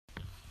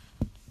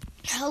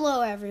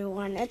Hello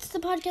everyone, it's the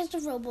podcast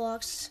of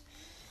Roblox.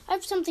 I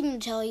have something to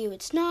tell you.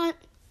 It's not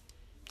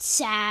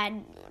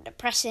sad or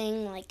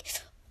depressing, like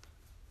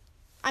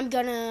I'm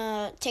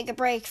gonna take a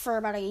break for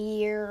about a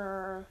year,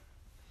 or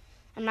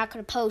I'm not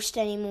gonna post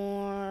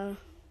anymore.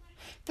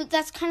 But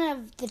that's kind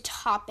of the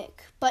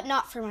topic, but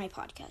not for my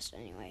podcast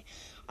anyway.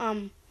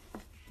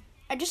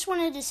 I just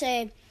wanted to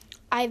say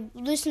I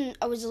was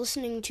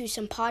listening to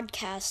some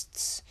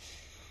podcasts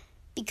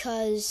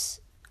because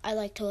I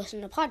like to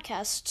listen to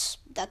podcasts.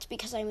 That's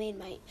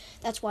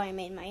why I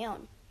made my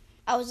own.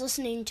 I was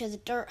listening to the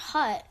Dirt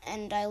Hut,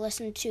 and I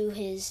listened to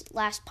his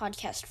last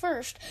podcast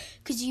first,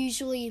 because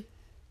usually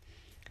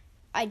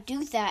I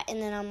do that,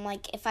 and then I'm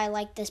like, if I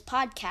like this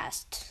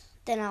podcast,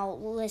 then I'll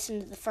listen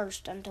to the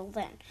first until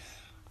then.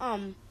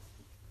 But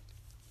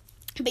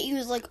he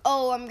was like,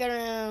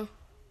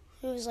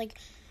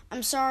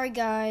 I'm sorry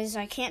guys,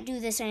 I can't do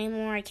this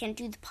anymore, I can't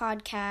do the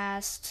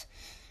podcast,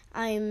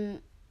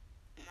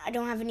 I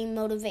don't have any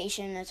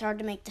motivation, it's hard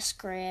to make the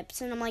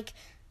scripts. And I'm like,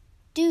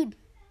 dude,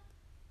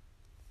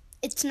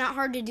 it's not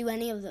hard to do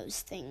any of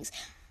those things.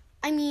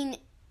 And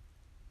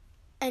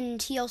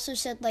he also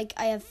said, like,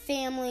 I have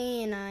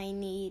family and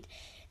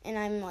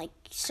I'm like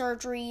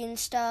surgery and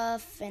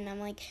stuff. And I'm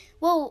like,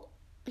 well,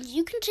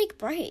 you can take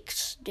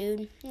breaks,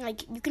 dude.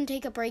 Like, you can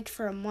take a break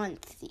for a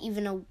month, you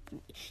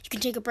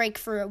can take a break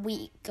for a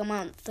week, a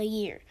month, a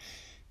year,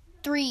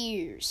 3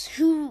 years.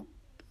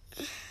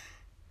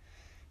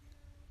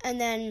 And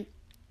then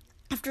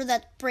after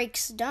that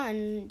break's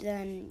done,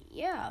 then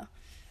yeah,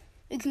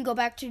 you can go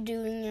back to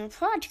doing your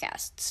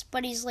podcasts.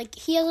 But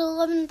he has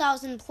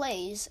 11,000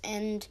 plays,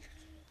 and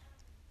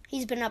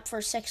he's been up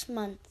for 6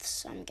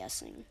 months, I'm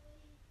guessing.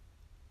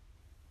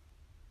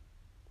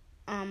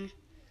 And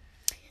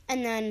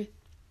then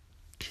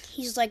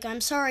he's like, I'm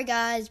sorry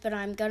guys, but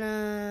I'm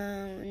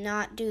gonna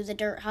not do the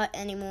Dirt Hut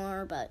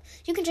anymore, but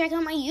you can check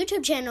out my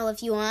YouTube channel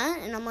if you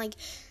want. And I'm like,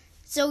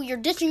 so you're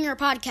ditching your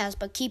podcast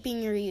but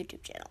keeping your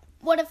YouTube channel.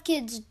 What if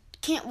kids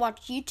can't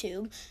watch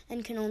YouTube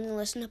and can only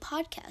listen to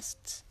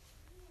podcasts?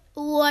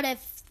 What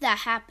if that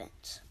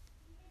happens?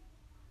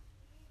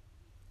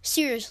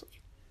 Seriously.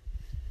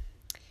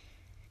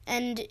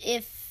 And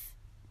if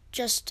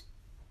just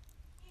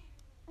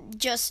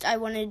I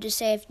wanted to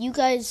say, if you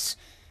guys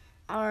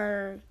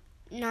are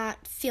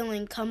not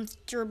feeling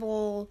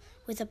comfortable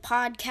with a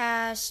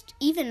podcast,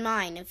 even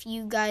mine, if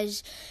you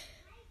guys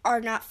are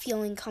not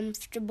feeling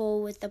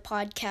comfortable with the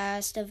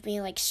podcast of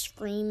me like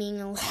screaming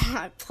a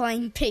lot,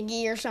 playing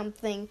Piggy or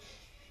something,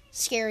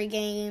 scary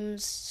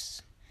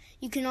games,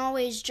 you can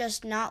always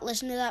just not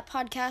listen to that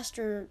podcast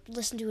or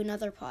listen to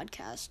another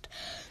podcast.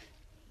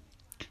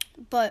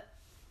 But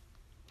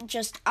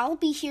I'll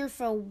be here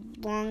for a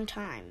long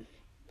time.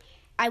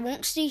 I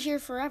won't stay here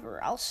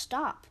forever. I'll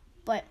stop.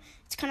 But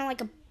it's kind of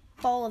like a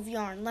ball of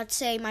yarn. Let's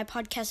say my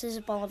podcast is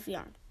a ball of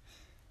yarn.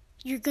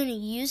 You're going to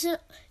use it.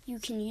 You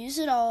can use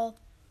it all.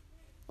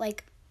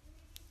 Like,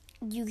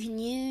 you can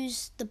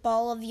use the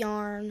ball of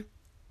yarn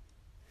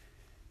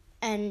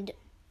and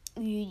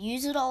you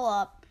use it all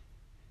up.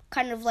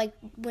 Kind of like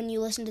when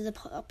you listen to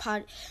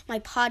my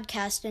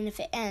podcast, and if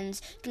it ends,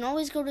 you can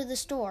always go to the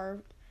store,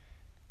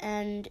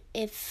 and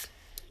if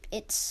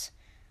it's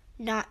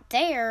not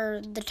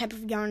there, the type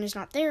of yarn is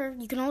not there,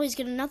 you can always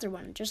get another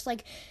one. Just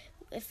like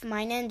if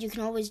mine ends, you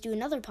can always do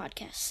another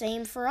podcast.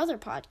 Same for other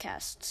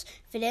podcasts.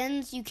 If it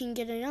ends, you can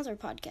get another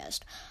podcast.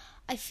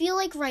 I feel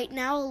like right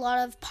now a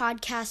lot of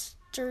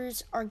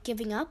podcasters are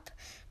giving up,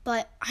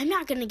 but I'm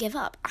not going to give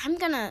up. I'm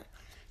going to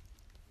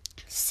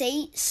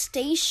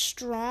stay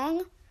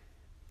strong,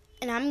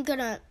 and I'm going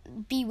to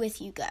be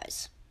with you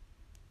guys.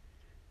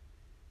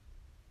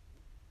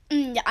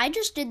 I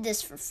just did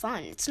this for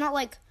fun. It's not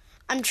like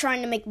I'm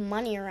trying to make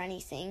money or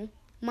anything.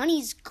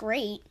 Money's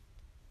great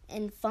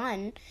and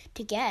fun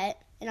to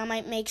get, and I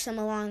might make some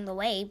along the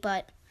way,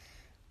 but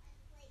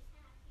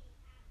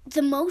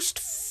the most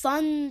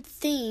fun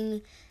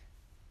thing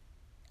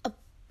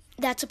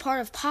that's a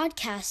part of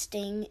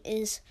podcasting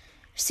is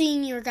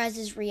seeing your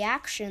guys'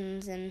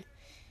 reactions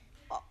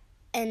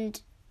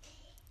and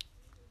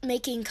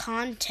making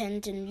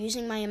content and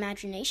using my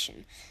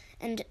imagination.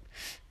 And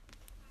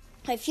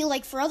I feel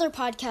like for other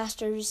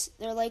podcasters,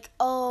 they're like,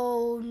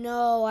 oh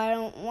no, I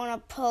don't want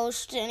to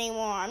post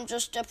anymore, I'm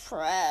just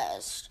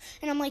depressed.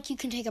 And I'm like, you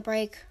can take a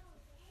break.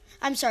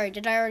 I'm sorry,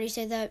 did I already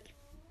say that?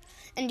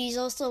 And he's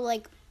also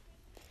like,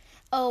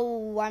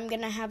 oh, I'm going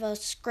to have a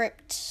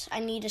script. I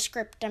need a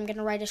script. I'm going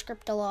to write a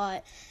script a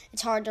lot.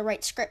 It's hard to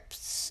write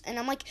scripts. And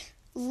I'm like,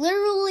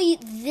 literally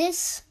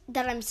this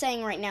that I'm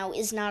saying right now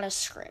is not a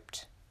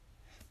script.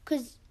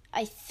 Because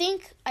I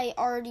think I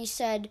already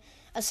said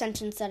a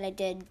sentence that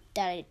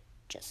I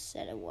just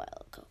said a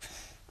while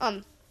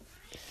ago.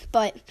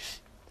 But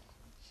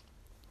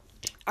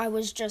I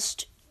was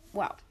just,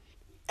 wow.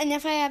 And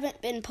if I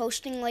haven't been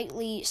posting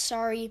lately,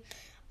 sorry.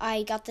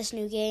 I got this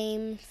new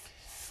game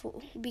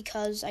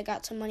because I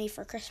got some money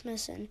for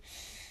Christmas and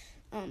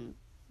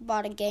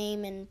bought a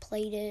game and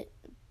played it.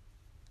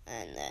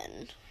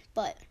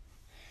 But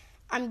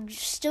I'm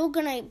still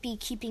gonna be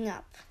keeping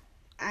up.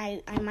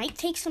 I might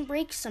take some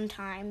breaks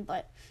sometime,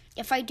 but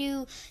if I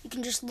do, you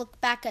can just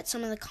look back at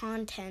some of the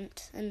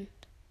content and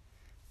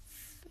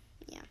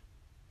yeah.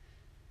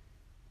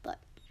 But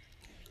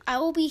I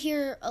will be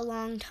here a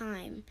long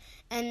time,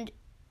 and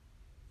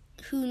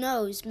who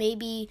knows,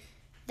 maybe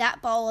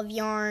that ball of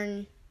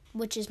yarn,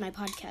 which is my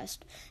podcast,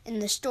 in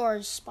the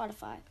stores,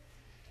 Spotify.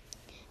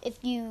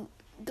 If you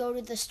go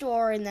to the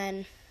store and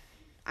then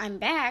I'm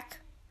back,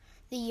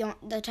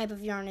 the type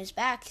of yarn is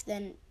back,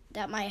 then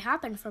that might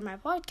happen for my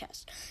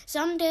podcast.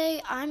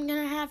 Someday I'm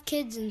going to have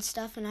kids and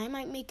stuff, and I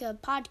might make a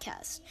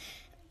podcast.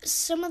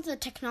 Some of the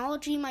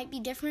technology might be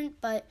different,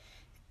 but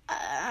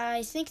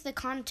I think the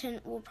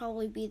content will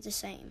probably be the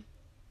same.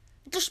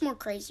 Just more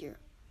crazier.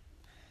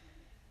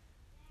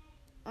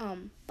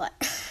 But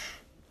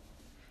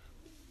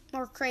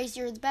more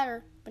crazier the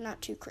better, but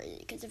not too crazy.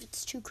 Because if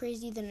it's too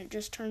crazy, then it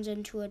just turns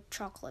into a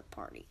chocolate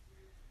party.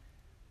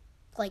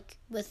 Like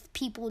with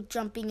people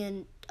jumping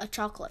in a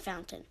chocolate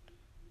fountain.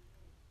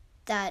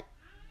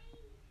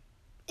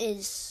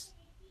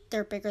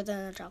 They're bigger than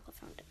a chocolate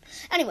fountain.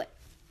 Anyway,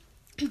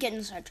 I'm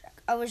getting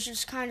sidetracked. I was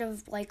just kind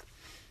of like,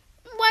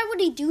 why would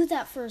he do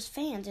that for his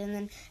fans? And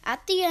then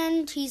at the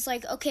end, he's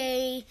like,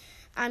 okay,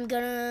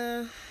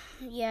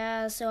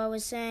 so I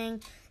was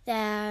saying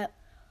that,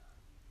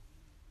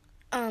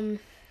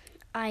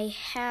 I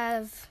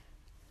have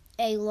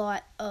a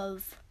lot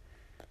of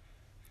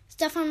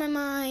stuff on my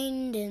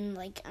mind, and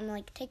I'm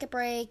like, take a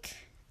break,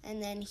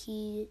 and then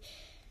he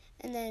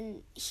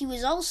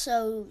was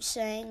also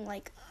saying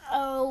like,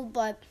 oh,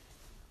 but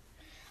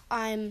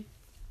I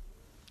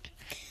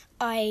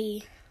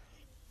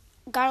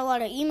got a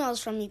lot of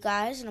emails from you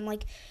guys, and I'm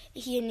like,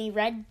 he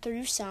read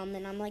through some,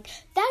 and I'm like,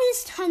 that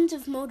is tons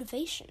of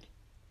motivation.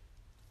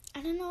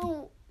 I don't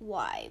know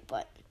why,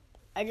 but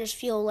I just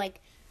feel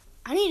like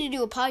I need to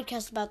do a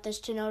podcast about this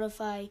to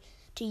notify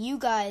to you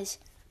guys.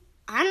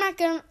 I'm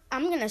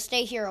gonna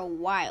stay here a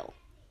while.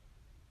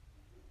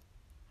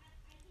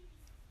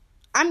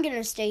 I'm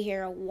gonna stay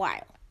here a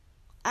while.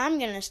 I'm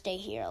gonna stay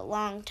here a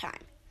long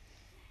time.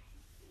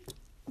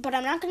 But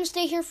I'm not gonna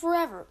stay here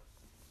forever.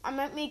 I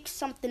might make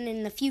something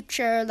in the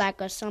future,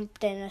 like a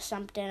something.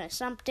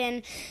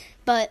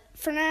 But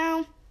for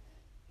now,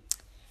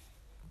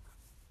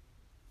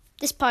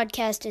 this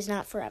podcast is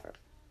not forever.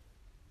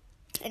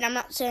 And I'm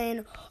not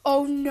saying,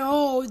 oh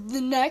no,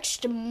 the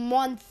next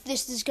month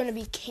this is going to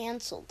be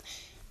canceled.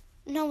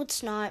 No,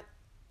 it's not.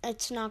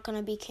 It's not going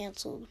to be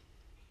canceled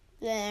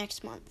the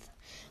next month.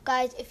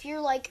 Guys, if you're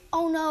like,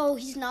 oh no,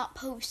 he's not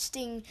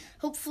posting,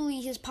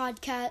 hopefully his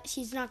podcast,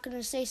 he's not going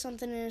to say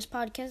something in his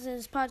podcast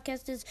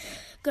is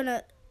going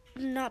to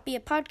not be a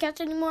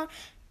podcast anymore,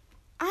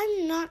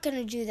 I'm not going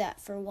to do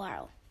that for a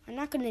while. I'm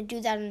not going to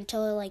do that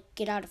until I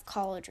get out of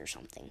college or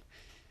something.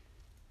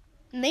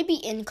 Maybe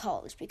in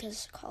college,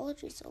 because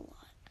college is a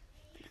lot.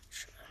 I'm not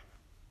sure.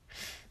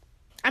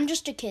 I'm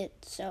just a kid,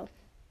 so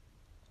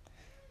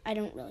I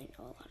don't really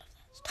know a lot of that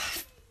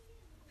stuff.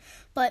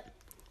 But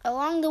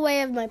along the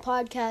way of my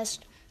podcast,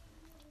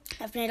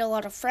 I've made a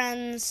lot of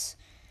friends.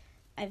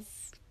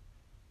 I've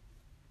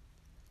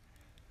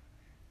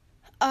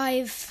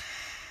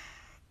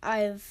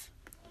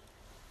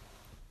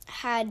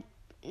had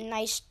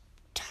nice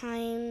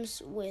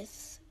times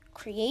with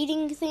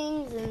creating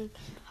things, and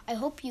I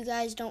hope you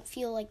guys don't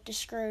feel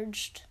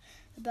discouraged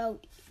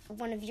about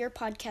one of your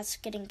podcasts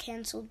getting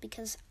canceled,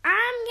 because I'm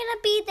gonna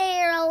be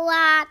there a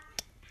lot.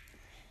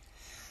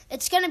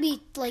 It's gonna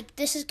be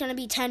this is gonna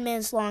be 10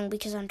 minutes long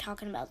because I'm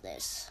talking about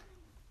this.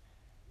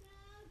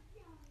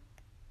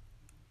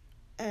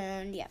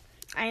 And yeah,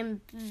 I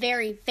am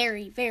very,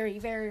 very, very,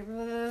 very,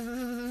 very,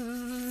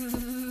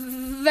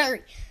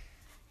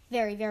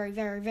 very, very,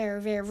 very,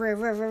 very, very,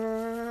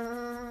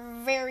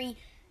 very, very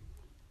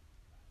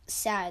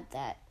sad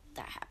that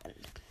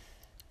happened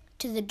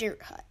to the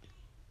Dirt Hut.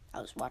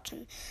 I was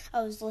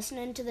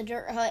listening to the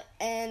Dirt Hut,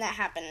 and that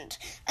happened.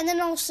 And then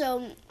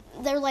also,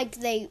 there's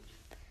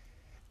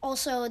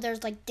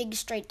Dig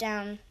Straight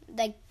Down.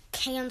 They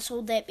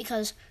canceled it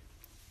because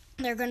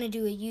they're going to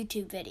do a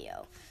YouTube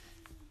video.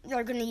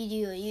 They're going to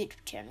do a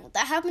YouTube channel.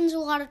 That happens a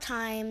lot of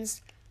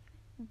times,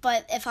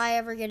 but if I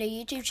ever get a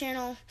YouTube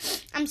channel,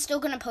 I'm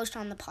still going to post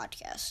on the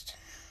podcast.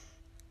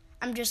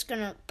 I'm just going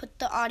to put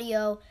the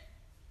audio,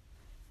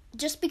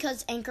 just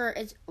because Anchor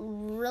is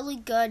really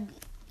good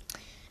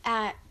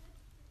at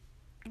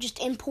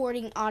just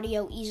importing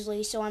audio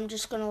easily, so I'm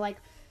just going to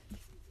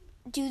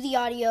do the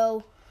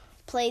audio,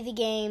 play the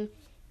game,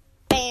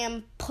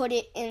 bam, put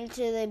it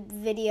into the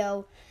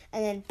video,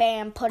 and then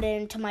bam, put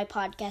it into my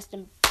podcast,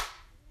 and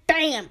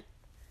bam,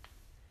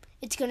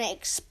 it's going to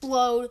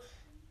explode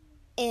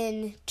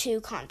into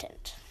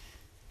content,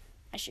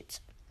 I should say.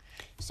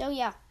 So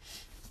yeah,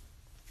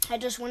 I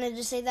just wanted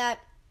to say that.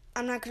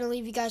 I'm not going to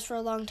leave you guys for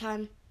a long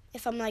time.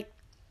 If I'm a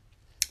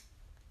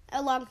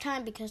long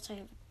time, because I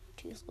have a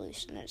tooth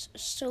loose and it's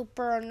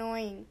super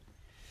annoying.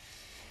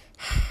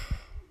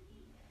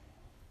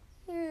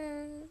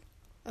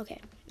 Okay,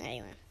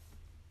 anyway.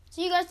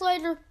 See you guys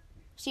later.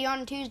 See you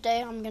on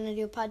Tuesday. I'm going to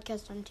do a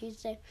podcast on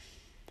Tuesday.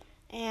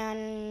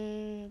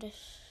 And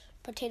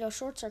potato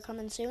shorts are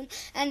coming soon.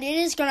 And it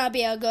is going to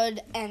be a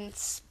good and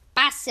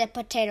spicy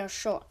potato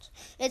shorts.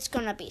 It's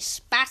going to be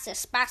spicy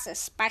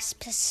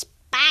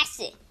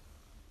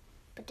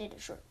potato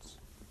shorts.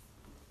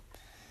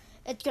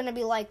 It's going to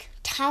be like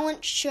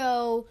talent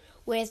show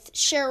with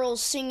Cheryl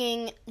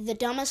singing the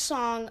dumbest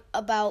song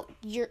about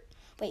your...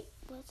 Wait,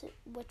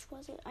 which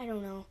was it? I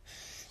don't know.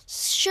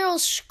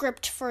 Cheryl's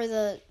script for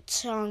the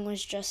song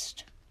was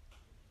just...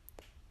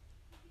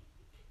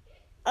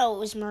 Oh, it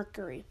was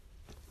Mercury.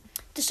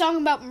 The song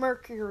about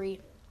Mercury.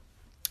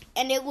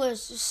 And it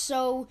was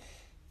so...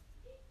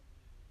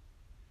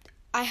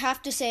 I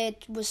have to say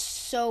it was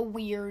so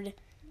weird.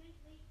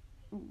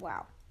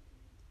 Wow.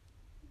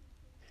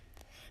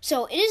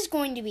 So it is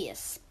going to be a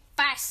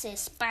spicy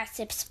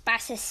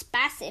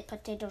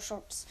potato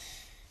shorts.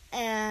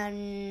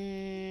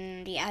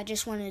 And yeah, I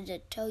just wanted to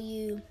tell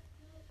you.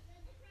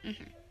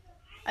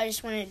 I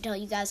just wanted to tell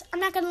you guys, I'm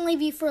not going to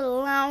leave you for a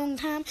long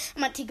time. I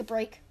might take a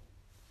break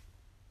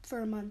for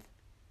a month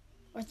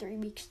or 3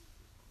 weeks.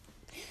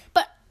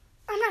 But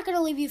I'm not going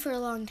to leave you for a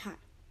long time.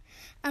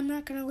 I'm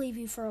not going to leave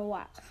you for a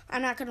while.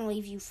 I'm not going to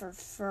leave you for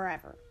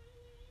forever.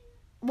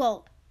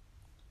 Well,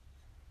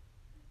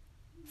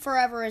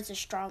 forever is a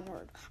strong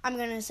word. I'm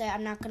going to say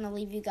I'm not going to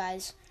leave you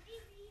guys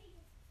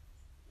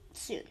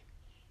soon.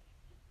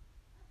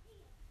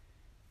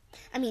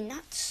 I mean,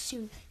 not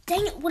soon.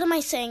 Dang it, what am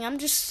I saying? I'm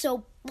just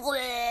so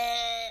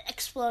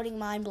exploding,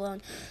 mind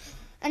blown.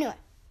 Anyway.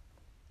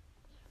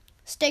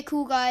 Stay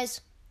cool,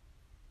 guys.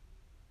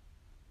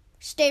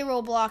 Stay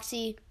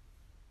Robloxy.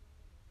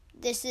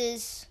 This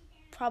is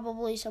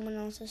probably someone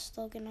else's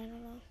slogan, I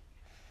don't know.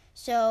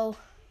 So,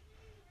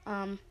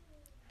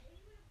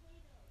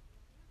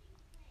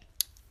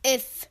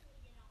 if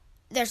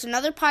there's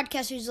another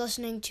podcast who's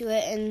listening to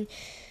it and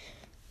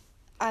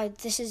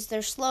this is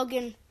their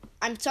slogan,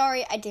 I'm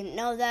sorry, I didn't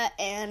know that,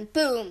 and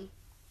boom,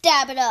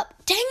 dab it up.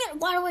 Dang it,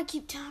 why do I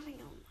keep tapping on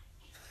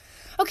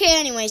my... Okay,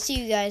 anyway, see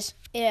you guys.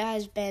 It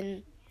has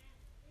been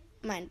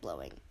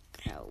mind-blowing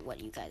what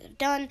you guys have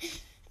done,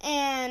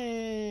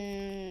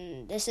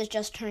 and this is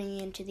just turning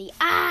into the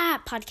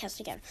podcast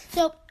again.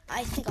 So,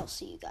 I think I'll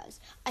see you guys.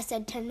 I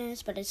said 10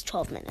 minutes, but it's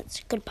 12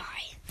 minutes.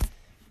 Goodbye.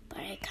 But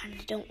I kind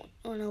of don't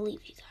want to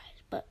leave you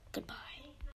guys, but goodbye.